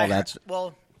 Condoms. All that's-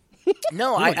 well.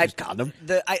 No, You don't use condom.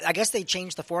 I guess they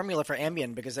changed the formula for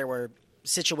Ambien because there were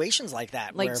situations like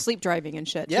that. Like where, sleep driving and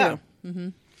shit, Yeah.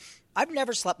 too. I've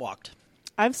never sleptwalked.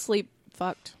 I've sleep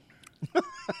fucked.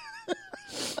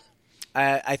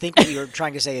 I think what you were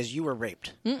trying to say is you were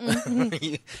raped.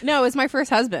 No, it's my first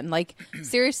husband. Like,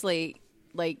 seriously.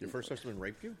 Like, Your first husband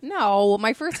raped you? no,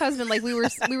 my first husband, like we were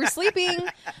sleeping,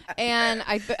 and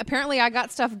apparently I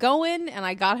got stuff going, and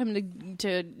I got him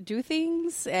to do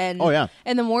things, and Oh, yeah.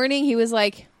 in the morning he was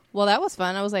like, "Well, that was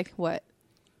fun." I was like, "What?"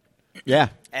 Yeah.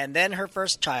 And then her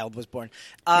first child was born.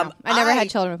 No, I never had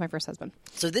children with my first husband.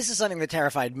 So this is something that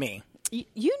terrified me.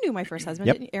 You knew my first husband,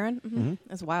 Yep. didn't you, Aaron? Mm-hmm.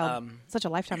 That's wild. Such a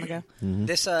lifetime ago.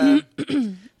 This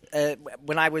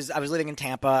when I was living in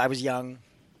Tampa, I was young.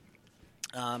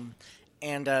 And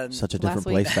Such a Last different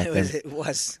week. place back then. it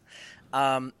was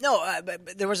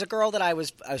but there was a girl that I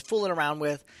was fooling around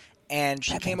with, and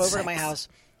she came over to my house.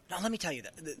 Now let me tell you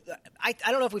that I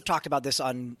don't know if we've talked about this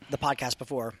on the podcast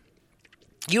before.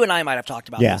 You and I might have talked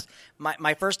about Yeah. this.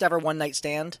 My first ever one night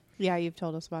stand. Yeah, you've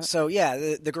told us about it. So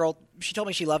yeah, the girl, she told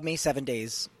me she loved me 7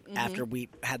 days after we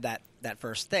had that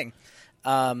first thing.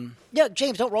 Yeah,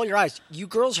 James, don't roll your eyes. You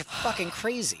girls are fucking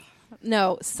crazy.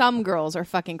 No, some girls are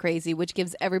fucking crazy, which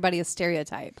gives everybody a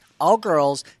stereotype. All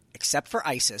girls, except for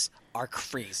Isis, are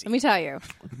crazy. Let me tell you.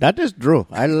 That is true.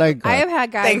 I like. I have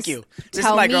had guys. Thank you. This is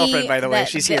tell my me girlfriend, by the way. that-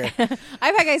 She's here.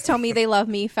 I've had guys tell me they love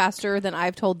me faster than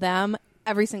I've told them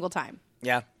every single time.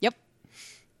 Yeah. Yep.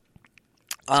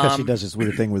 because she does this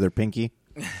weird thing with her pinky.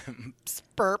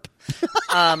 Burp.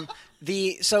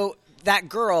 So that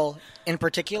girl in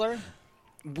particular,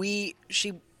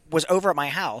 she was over at my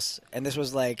house, and this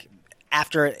was like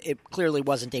after it clearly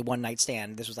wasn't a one night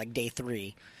stand. This was like day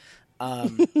 3.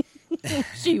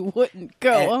 She wouldn't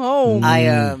go And home.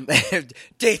 I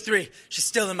day 3. She's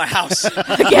still in my house.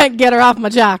 I can't get her off my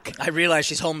jock. I realize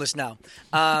she's homeless now.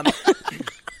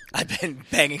 I've been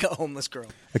banging a homeless girl.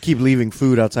 I keep leaving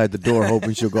food outside the door,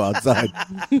 hoping she'll go outside.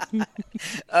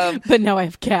 But now I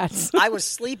have cats. I was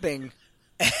sleeping,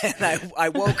 and I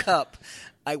woke up.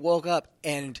 I woke up,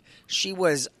 and she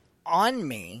was on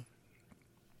me,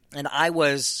 and I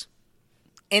was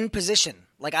in position,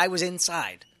 like I was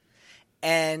inside.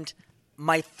 And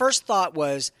my first thought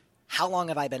was, how long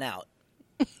have I been out?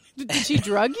 Did she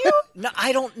drug you? No,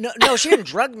 I don't know. No, she didn't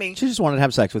drug me. She just wanted to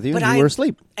have sex with you, But and you were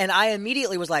asleep. And I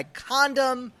immediately was like,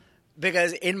 condom,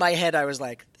 because in my head I was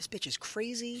like, this bitch is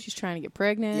crazy. She's trying to get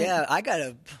pregnant. Yeah, I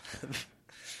gotta.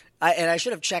 And I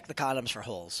should have checked the condoms for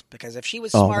holes, because if she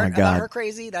was Oh, smart my about God. her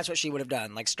crazy, that's what she would have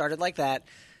done. Like started like that,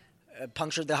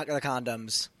 punctured the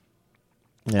condoms.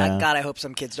 Yeah. God, I hope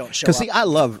some kids don't show up. Because see, I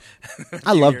love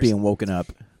years. being woken up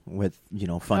with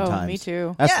fun Oh, times. me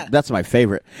too. That's my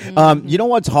favorite. You know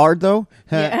what's hard though?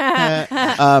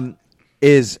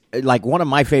 Is like one of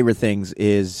my favorite things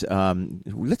is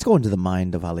let's go into the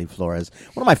mind of Ali Flores.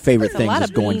 One of my favorite There's a things lot is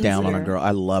of going beans down on a here. girl.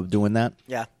 I love doing that,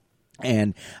 Yeah,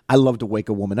 and I love to wake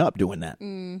a woman up doing that.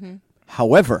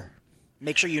 However,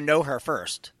 make sure you know her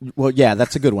first. well, yeah,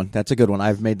 that's a good one. That's a good one.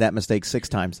 I've made that mistake 6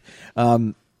 times.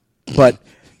 But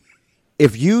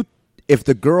if you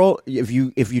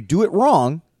do it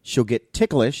wrong, she'll get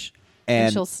ticklish,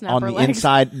 and she'll snap on her the legs.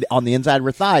 inside of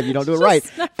her thigh, you don't do it She'll right,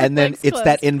 snap her and then legs it's closed.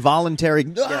 that involuntary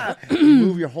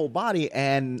move your whole body,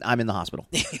 and I'm in the hospital.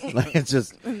 Like, it's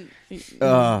just,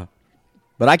 but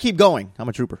I keep going. I'm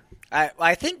a trooper.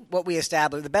 I think what we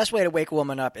established, the best way to wake a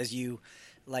woman up is you,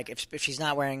 like if she's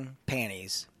not wearing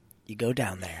panties, you go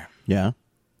down there. Yeah.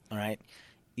 All right,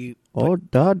 you Oh,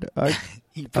 Dad, I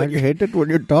hate it when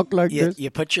you talk like this. you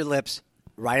put your lips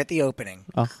right at the opening,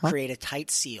 Uh-huh. create a tight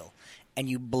seal, and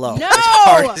you blow No! as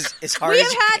hard as We you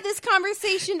have can. had this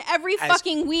conversation every As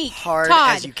fucking week. hard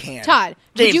Todd, as you can. Todd,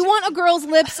 would James. you want a girl's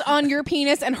lips on your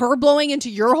penis and her blowing into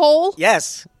your hole?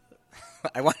 Yes,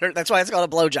 I wonder. That's why it's called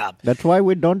a blowjob. That's why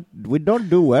we don't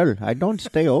do well. I don't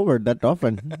stay over that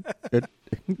often.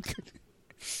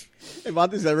 If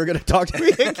Monty's ever going to talk to me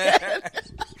again.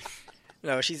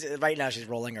 No, she's right now. She's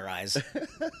rolling her eyes.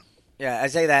 Yeah, I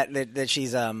say that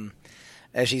she's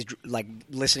as she's like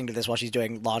listening to this while she's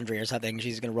doing laundry or something.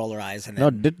 She's gonna roll her eyes and No,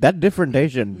 then. that different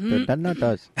Asian. That not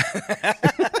us.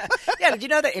 Yeah, did you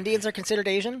know that Indians are considered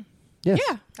Asian? Yes.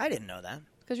 Yeah, I didn't know that.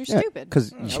 because you're stupid.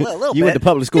 Because little you went bit. to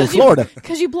public school in Florida.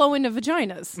 Because you blow into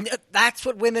vaginas. That's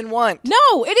what women want.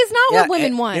 No, it is not Yeah, what women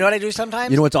and want. You know what I do sometimes?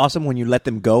 You know what's awesome? When you let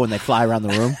them go and they fly around the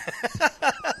room.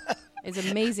 It's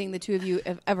amazing the two of you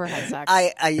have ever had sex.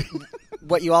 I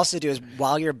what you also do is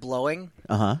while you're blowing,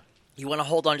 Uh-huh. you want to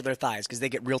hold onto their thighs because they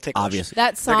get real ticklish. Obviously.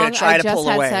 that They're gonna song, try I to Just pull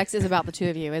Had away. Sex, is about the two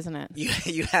of you, isn't it?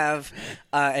 You have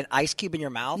an ice cube in your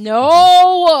mouth,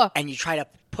 No! and you try to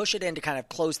push it in to kind of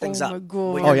close things Oh, up. my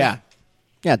God. when Oh, you're- yeah.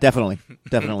 Yeah, definitely.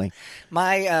 Definitely.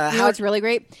 My You know how what's really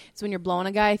great? It's when you're blowing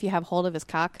a guy, if you have hold of his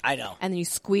cock. I know. And then you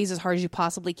squeeze as hard as you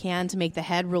possibly can to make the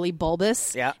head really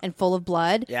bulbous Yeah. and full of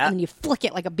blood. Yeah. And then you flick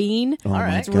it like a bean. Oh, my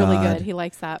right. It's really God. good. He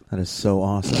likes that. That is so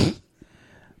awesome.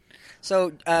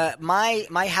 So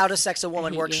my How to Sex a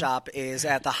Woman hate you. workshop is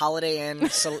at the Holiday Inn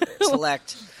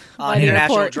Select on Mighty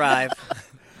International Report. Drive.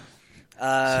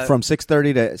 From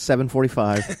 6:30 to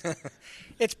 7:45.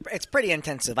 It's pretty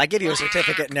intensive. I give you a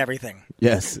certificate and everything.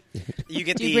 Yes. You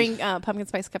get Do you bring pumpkin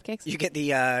spice cupcakes? you get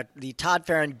the Todd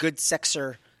Farron Good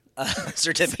Sexer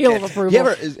certificate. Seal of approval. You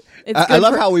ever, It's I good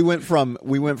love for- how we went from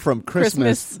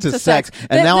Christmas to sex. sex,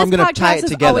 and now This I'm going to tie podcast it is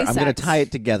together. always I'm going sex. to tie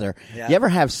it together. Yeah. You ever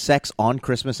have sex on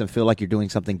Christmas and feel like you're doing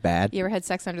something bad? You ever had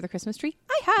sex under the Christmas tree?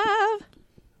 I have.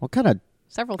 What kind of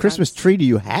Several Christmas times. tree do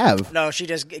you have? No, she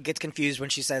just gets confused when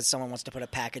she says someone wants to put a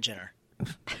package in her.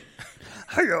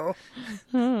 Hello.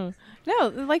 No,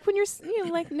 like when you're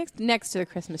like next to the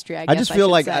Christmas tree. I I just feel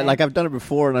like I've done it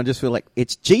before, and I just feel like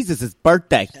it's Jesus'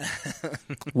 birthday.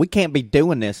 We can't be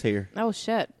doing this here. Oh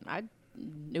shit! I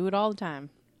do it all the time.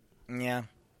 Yeah.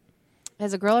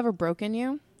 Has a girl ever broken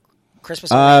you?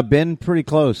 Christmas. Been pretty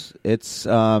close. It's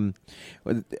and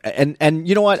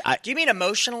you know what? Do you mean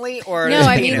emotionally or No,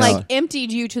 I mean penis? like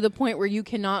emptied you to the point where you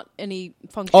cannot any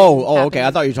function. Oh, okay. I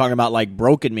happen. thought you were talking about like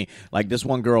broken me. Like this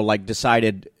one girl like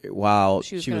decided while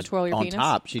She was she gonna was twirl your on penis?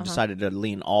 top, she decided to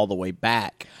lean all the way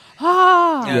back.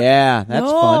 Ah, Yeah, that's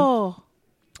fun. no.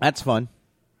 That's fun.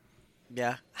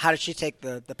 Yeah. How did she take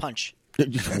the punch?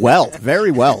 Well,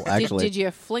 very well, actually. Did you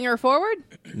fling her forward?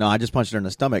 No, I just punched her in the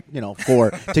stomach,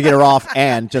 to get her off,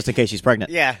 and just in case she's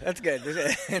pregnant. Yeah, that's good.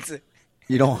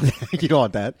 You don't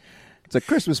want that. It's a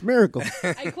Christmas miracle.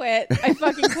 I quit. I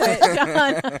fucking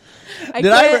quit.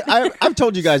 John. I've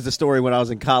told you guys the story when I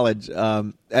was in college,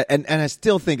 and I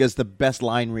still think it's the best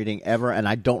line reading ever, and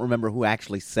I don't remember who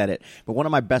actually said it. But one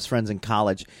of my best friends in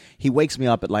college, he wakes me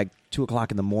up at like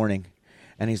 2:00 in the morning,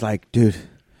 and he's like, "Dude,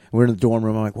 we're in the dorm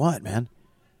room." I'm like, "What, man?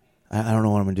 I don't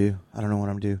know what I'm gonna do. I don't know what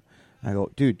I'm gonna do." I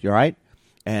go, "Dude, you all right?"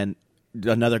 And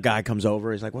another guy comes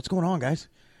over. He's like, "What's going on, guys?"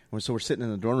 So we're sitting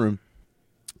in the dorm room,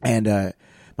 and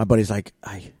my buddy's like,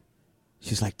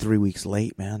 "She's like 3 weeks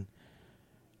late, man."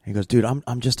 He goes, "Dude, I'm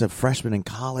just a freshman in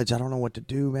college. I don't know what to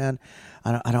do, man.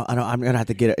 I don't. I'm gonna have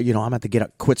to get I'm gonna have to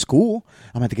quit school.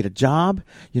 I'm gonna have to get a job.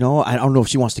 I don't know if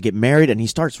she wants to get married." And he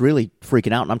starts really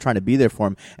freaking out, and I'm trying to be there for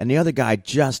him. And the other guy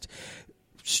just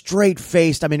straight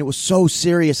faced. I mean, it was so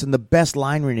serious, and the best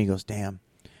line reading. He goes, "Damn,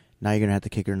 now you're gonna have to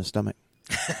kick her in the stomach."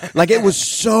 Like it was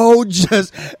so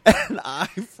just, and I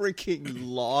freaking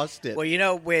lost it.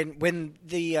 Well, when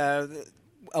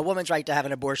a woman's right to have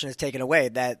an abortion is taken away,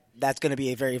 that's going to be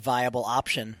a very viable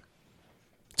option.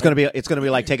 It's gonna be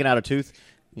like taking out a tooth.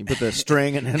 You put the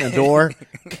string in a door.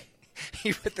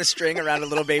 You put the string around a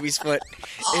little baby's foot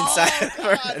inside of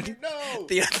her. God, no.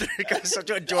 The other goes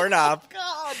to a doorknob,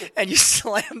 and you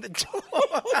slam the door.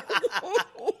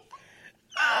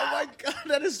 Oh my God,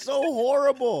 that is so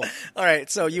horrible. All right,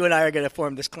 so you and I are going to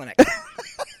form this clinic.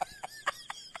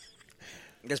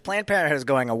 Because Planned Parenthood is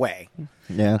going away.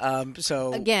 Yeah.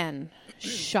 So Again,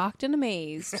 shocked and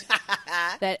amazed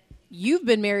that you've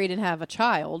been married and have a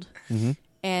child,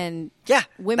 and yeah,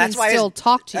 women that's why still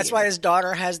talk to you. That's why his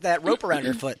daughter has that rope around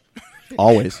her foot.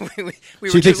 Always. we were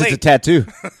She too thinks it's a late. tattoo.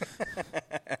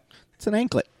 It's an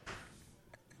anklet.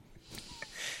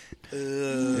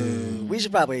 We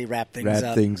should probably wrap things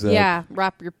up. up. Yeah,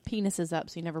 wrap your penises up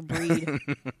so you never breed.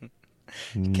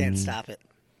 You can't stop it.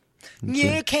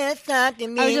 You can't stop the I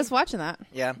was music. just watching that.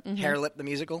 Yeah, Hair Lip the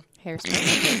musical.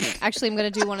 Hairspray. Actually, I'm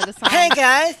going to do one of the songs. Hey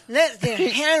guys, let's do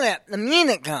Hair Lip the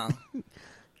musical.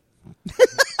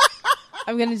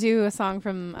 I'm going to do a song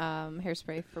from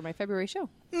Hairspray for my February show.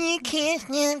 You can't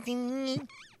stop the music.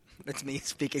 That's me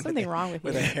speaking. Something with wrong with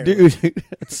with you. a hair lip. Dude,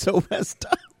 it's so messed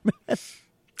up, man.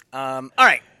 All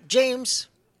right, James,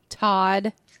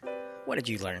 Todd, what did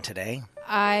you learn today?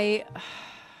 God,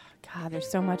 there's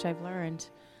so much I've learned.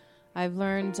 I've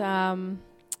learned that.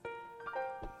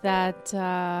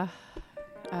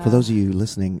 For those of you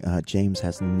listening, James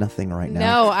has nothing right now.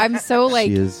 No, I'm so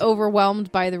She is-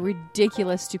 overwhelmed by the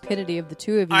ridiculous stupidity of the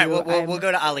two of you. All right, I'm- we'll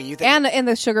go to Ali. You think? and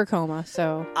the sugar coma.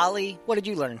 So Ali, what did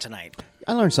you learn tonight?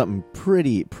 I learned something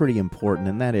pretty important,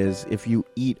 and that is if you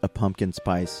eat a pumpkin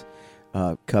spice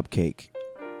cupcake,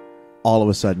 all of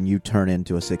a sudden you turn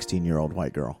into a 16-year-old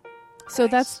white girl.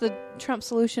 that's the Trump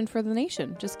solution for the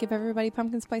nation. Just give everybody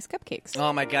pumpkin spice cupcakes.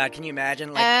 Oh my God, can you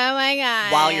imagine? Like, Oh my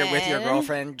god! while you're with your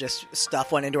girlfriend, just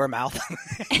stuff one into her mouth.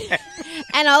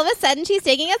 and all of a sudden she's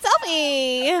taking a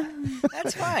selfie.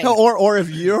 That's fine. No, or if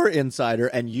you're insider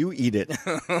and you eat it.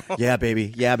 Yeah,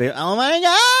 baby. Yeah, baby. Oh my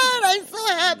God, I'm so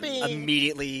happy.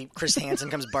 Immediately, Chris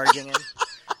Hansen comes barging in.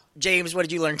 James, what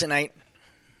did you learn tonight?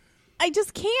 I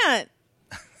just can't.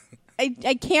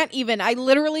 I can't even. I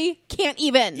literally can't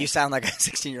even. You sound like a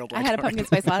 16-year-old. I had a pumpkin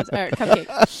spice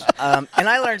cupcake. And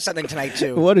I learned something tonight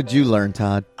too. What did you learn,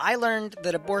 Todd? I learned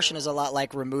that abortion is a lot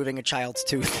like removing a child's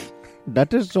tooth.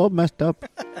 That is so messed up.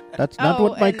 That's not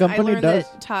what my and company I learned does.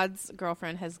 that Todd's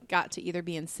girlfriend has got to either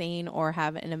be insane or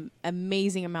have an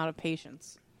amazing amount of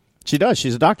patience. She does.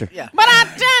 She's a doctor. Yeah. But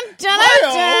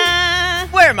Da-da-da.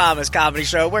 We're Mama's Comedy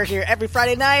Show. We're here every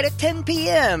Friday night at 10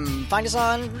 p.m. Find us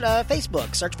on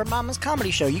Facebook. Search for Mama's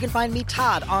Comedy Show. You can find me,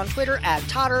 Todd, on Twitter at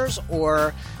Todders,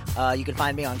 or you can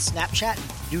find me on Snapchat,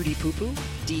 Doodiepoopoo,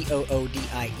 DOODIEPOOPOO.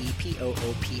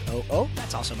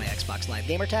 That's also my Xbox Live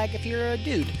gamer tag if you're a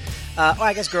dude. Or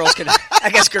I guess girls can. I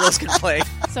guess girls can play.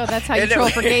 So that's how you Isn't troll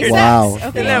that for gay weird? sex. Wow. Okay,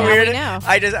 Isn't that now weird? we know.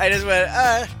 I just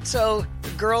went. So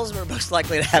girls were most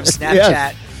likely to have Snapchat.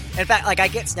 Yes. In fact, like I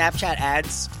get Snapchat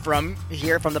ads from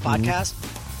here from the podcast,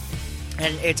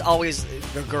 and it's always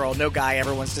a girl, no guy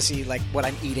ever wants to see like what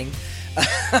I'm eating.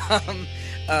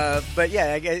 But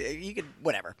yeah, I guess you could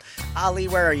whatever. Ali,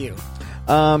 where are you?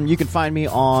 You can find me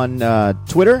on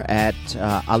Twitter at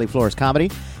Ali Flores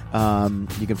Comedy.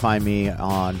 You can find me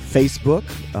on Facebook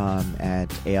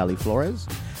at A. Ali Flores.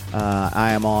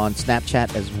 I am on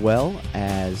Snapchat as well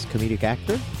as Comedic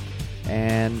Actor.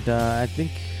 And I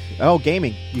think... Oh,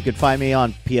 gaming. You can find me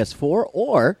on PS4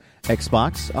 or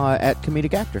Xbox at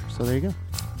Comedic Actor. So there you go.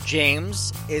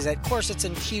 James is at Corsets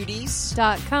and Cuties.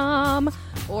 .com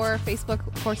or Facebook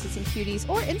Corsets and Cuties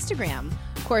or Instagram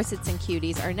Corsets and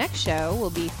Cuties. Our next show will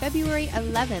be February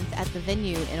 11th at the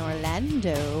venue in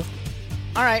Orlando.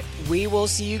 All right, we will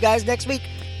see you guys next week.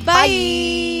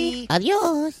 Bye.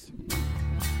 Adios.